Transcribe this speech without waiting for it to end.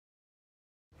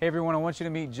Hey everyone, I want you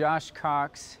to meet Josh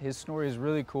Cox. His story is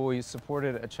really cool. He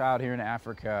supported a child here in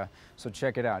Africa, so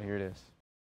check it out. Here it is.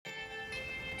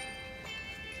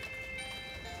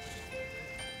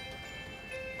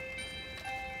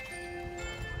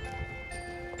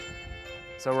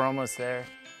 So we're almost there.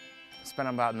 Spent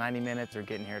about 90 minutes or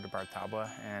getting here to Bartabwa,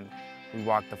 and we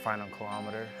walked the final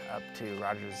kilometer up to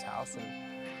Rogers' house, and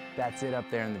that's it up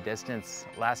there in the distance.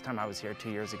 Last time I was here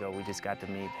 2 years ago, we just got to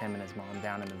meet him and his mom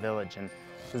down in the village, and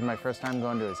this is my first time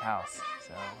going to his house.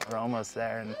 So we're almost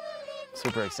there and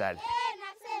super excited.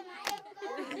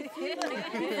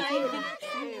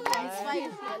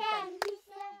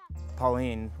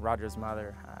 Pauline, Roger's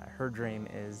mother, her dream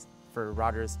is for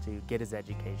Rogers to get his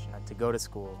education, to go to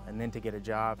school, and then to get a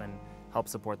job and help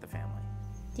support the family.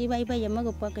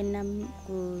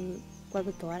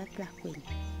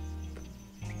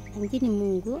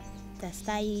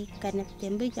 Tastai kana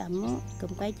tembe jamo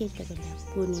kamkai je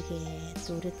tagala kuni ke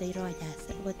turete roja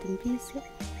se watin pise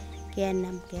ke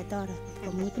nam ke tora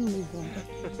komutin mungonga.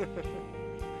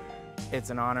 It's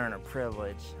an honor and a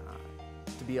privilege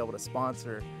to be able to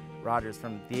sponsor Rogers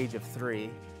from the age of 3,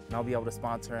 and I'll be able to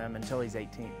sponsor him until he's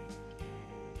 18.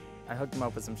 I hooked him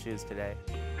up with some shoes today.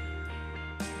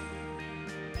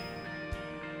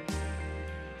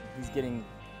 He's getting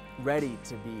ready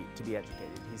to be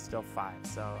educated. He's still 5,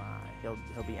 so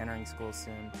he'll be entering school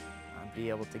soon, be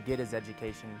able to get his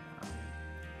education,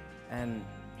 and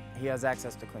he has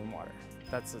access to clean water.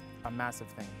 That's a massive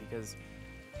thing, because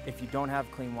if you don't have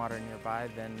clean water nearby,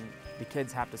 then the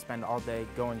kids have to spend all day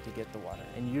going to get the water.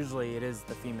 And usually it is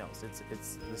the females, it's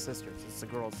the sisters, it's the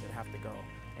girls that have to go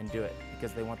and do it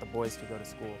because they want the boys to go to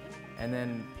school. And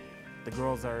then the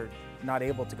girls are not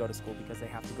able to go to school because they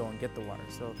have to go and get the water.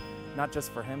 So not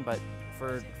just for him, but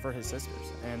for his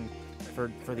sisters and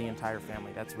for the entire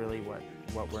family. That's really what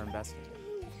we're investing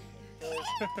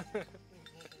in.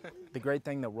 The great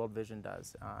thing that World Vision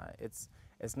does, it's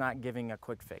not giving a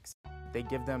quick fix. They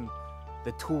give them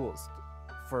the tools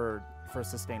for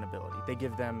sustainability. They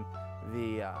give them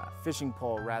the fishing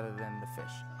pole rather than the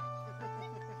fish.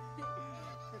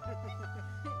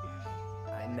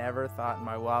 I never thought in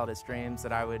my wildest dreams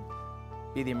that I would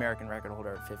be the American record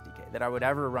holder at 50K, that I would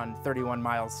ever run 31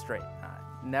 miles straight.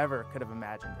 Never could have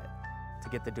imagined it. To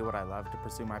get to do what I love, to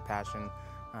pursue my passion,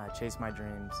 chase my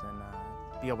dreams, and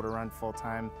be able to run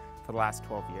full-time for the last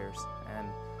 12 years. And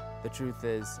the truth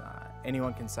is,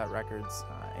 anyone can set records,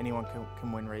 anyone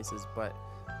can win races, but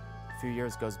a few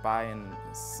years goes by and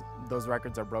those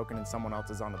records are broken and someone else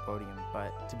is on the podium.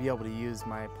 But to be able to use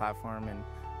my platform and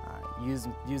use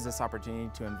this opportunity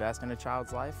to invest in a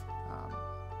child's life,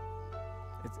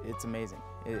 it's amazing.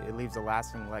 It leaves a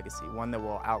lasting legacy, one that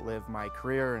will outlive my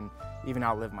career and even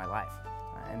outlive my life.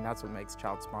 And that's what makes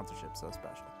child sponsorship so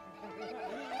special.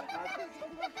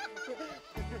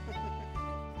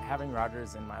 Having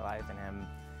Rogers in my life and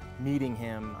meeting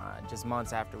him just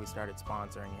months after we started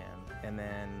sponsoring him, and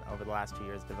then over the last 2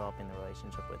 years developing the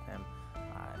relationship with him,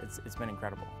 it's been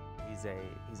incredible. He's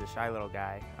a shy little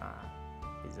guy.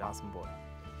 He's an awesome boy.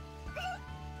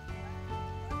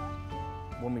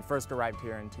 When we first arrived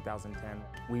here in 2010,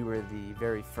 we were the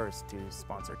very first to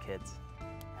sponsor kids.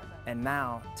 And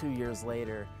now, 2 years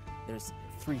later, there's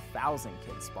 3,000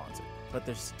 kids sponsored, but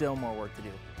there's still more work to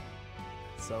do.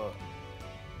 So,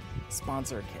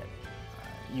 sponsor a kid.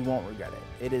 You won't regret it.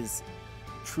 It is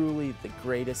truly the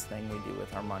greatest thing we do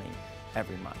with our money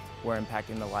every month. We're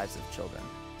impacting the lives of children.